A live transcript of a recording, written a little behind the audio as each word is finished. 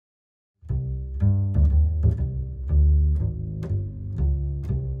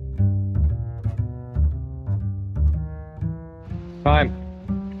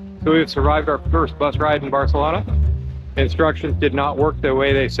Fine. So we've survived our first bus ride in Barcelona. Instructions did not work the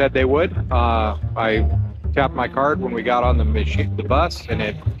way they said they would. I tapped my card when we got on the bus, and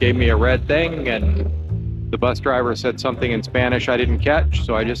it gave me a red thing, and the bus driver said something in Spanish I didn't catch,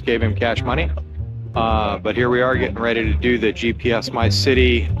 so I just gave him cash money. But here we are getting ready to do the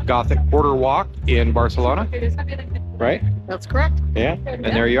GPSMyCity Gothic Quarter Walk in Barcelona. Right? That's correct. Yeah. And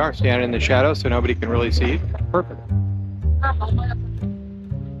there you are, standing in the shadow so nobody can really see you. Perfect.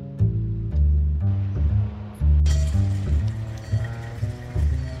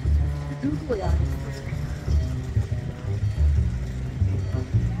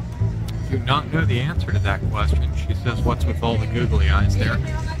 Do not know the answer to that question. She says, what's with all the googly eyes there?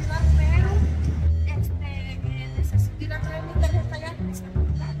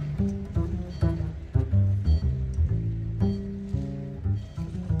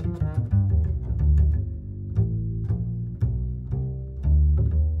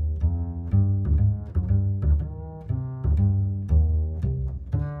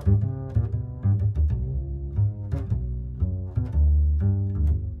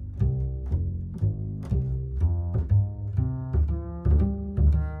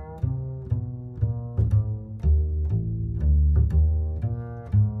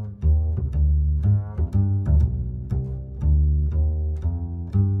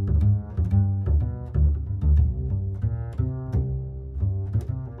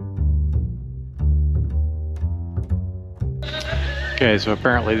 Okay, so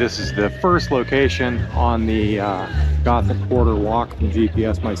apparently this is the first location on the Gothic Quarter Walk from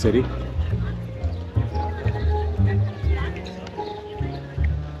GPSMyCity.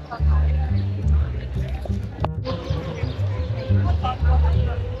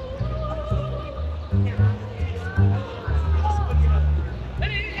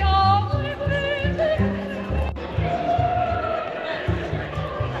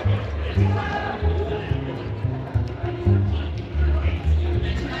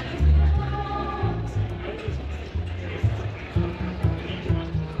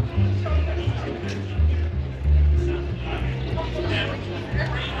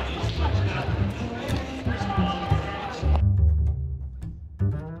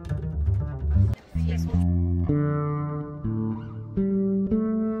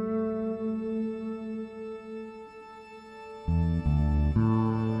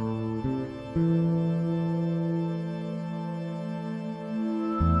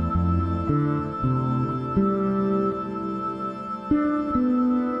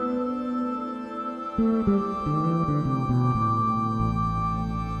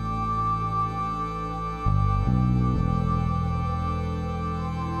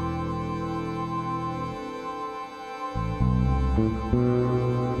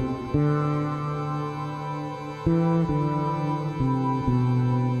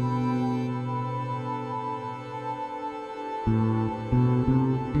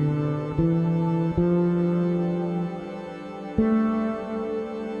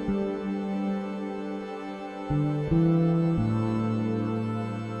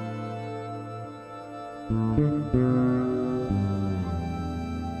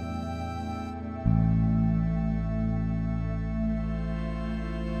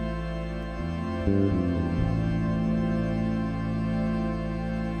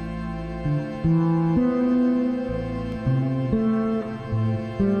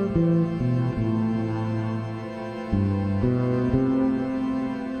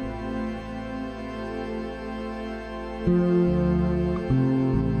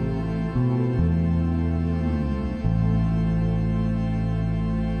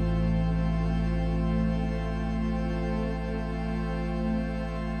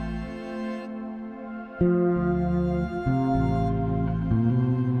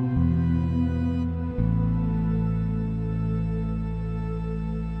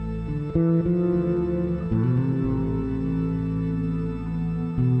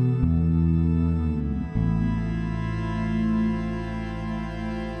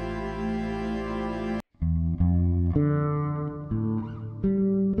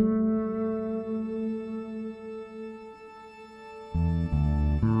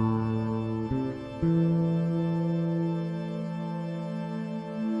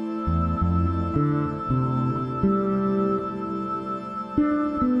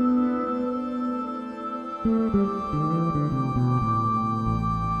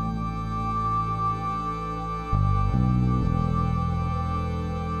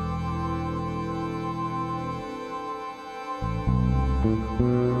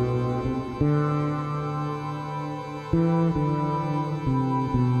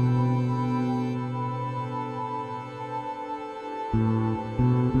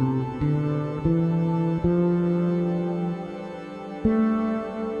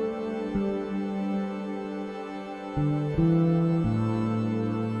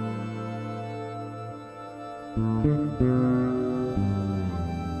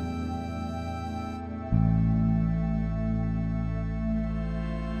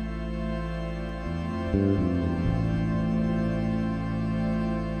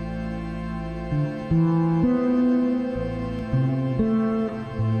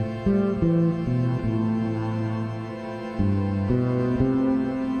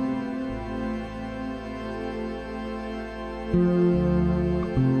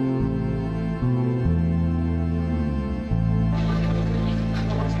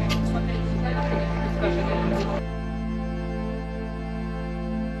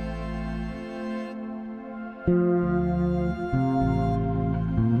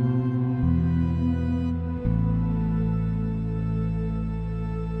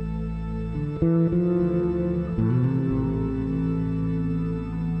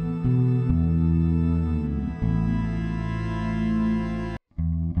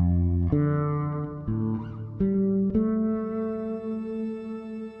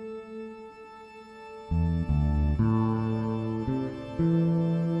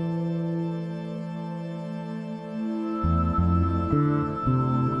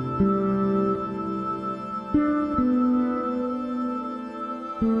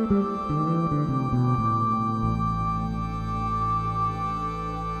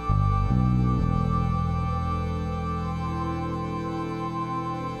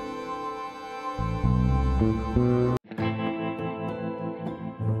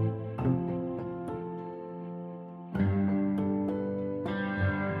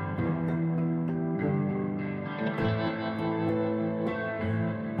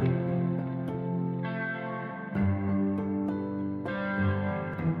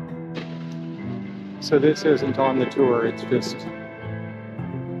 So this isn't on the tour, it's just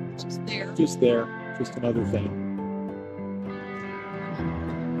there. just there, just another thing.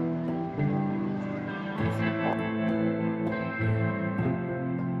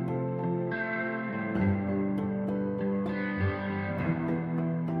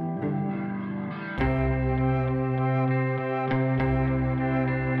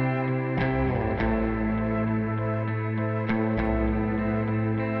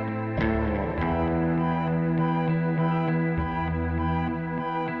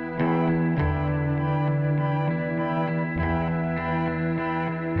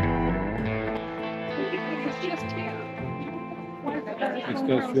 This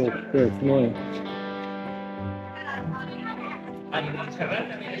does feel very familiar.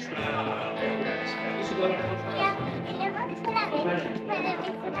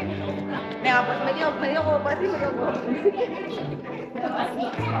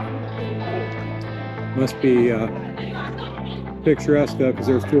 Must be picturesque though, because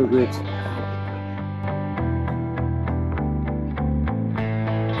there's tour groups.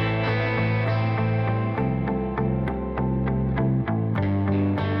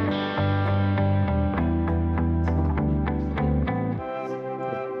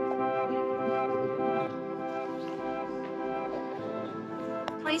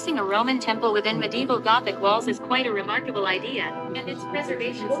 Placing a Roman temple within medieval Gothic walls is quite a remarkable idea, and its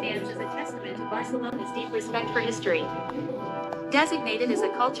preservation stands as a testament to Barcelona's deep respect for history. Designated as a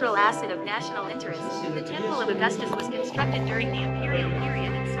cultural asset of national interest, the Temple of Augustus was constructed during the imperial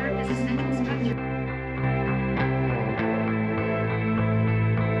period and served as a central structure.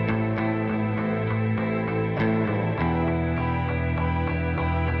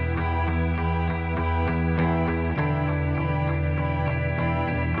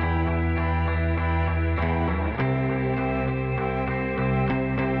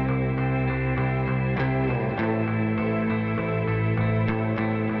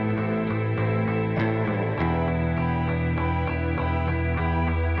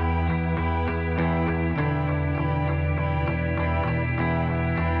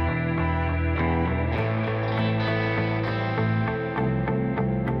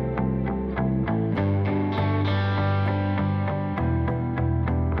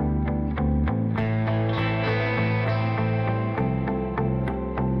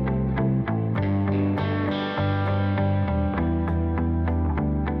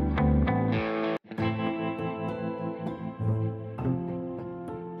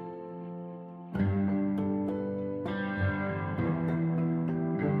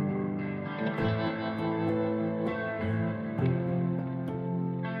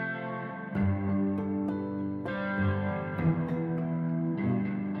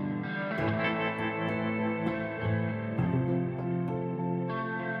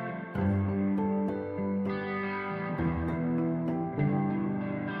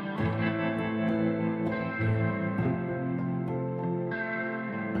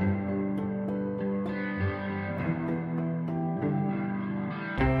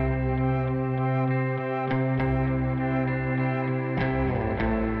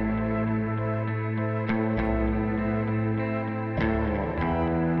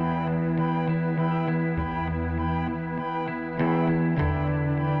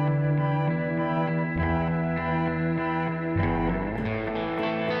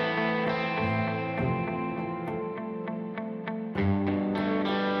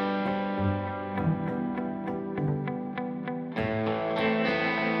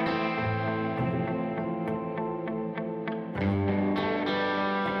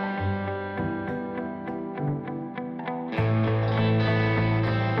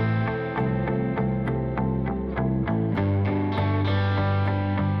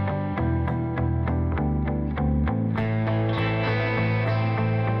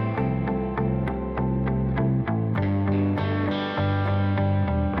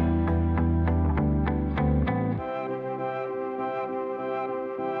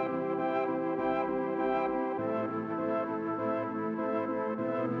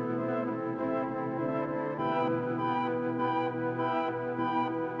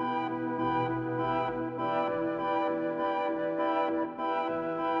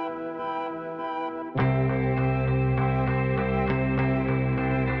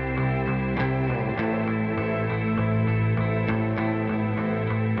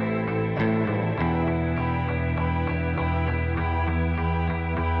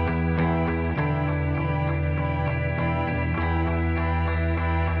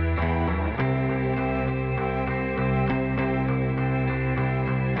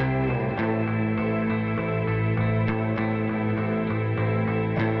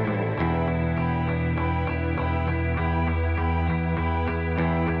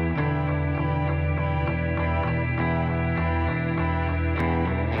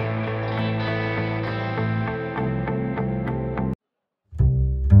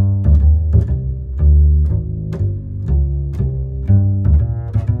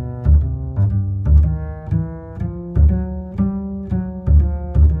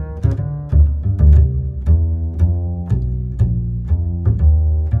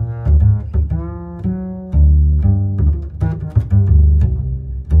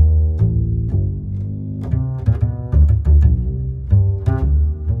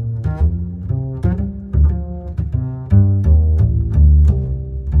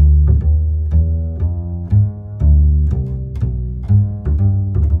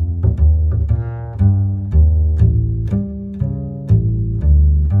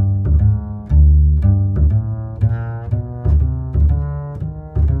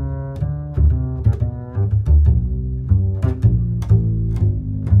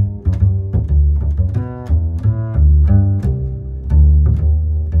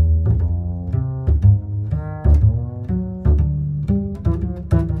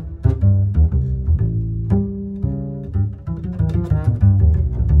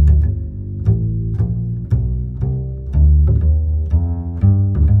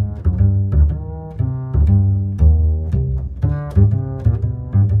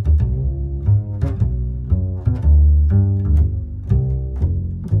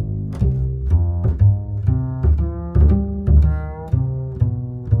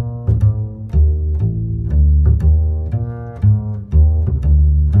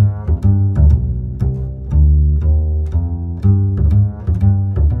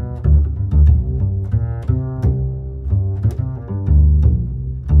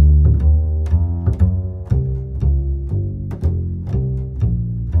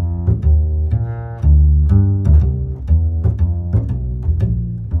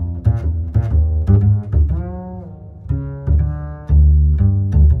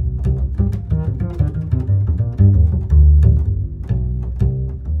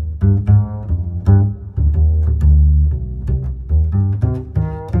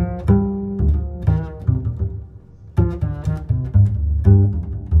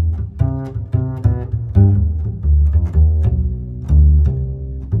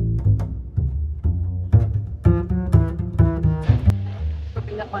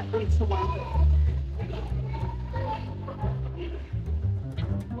 that one. It's the one.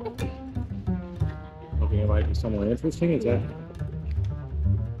 Hoping it might be somewhere interesting. Is that?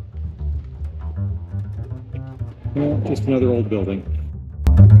 No, just another old building.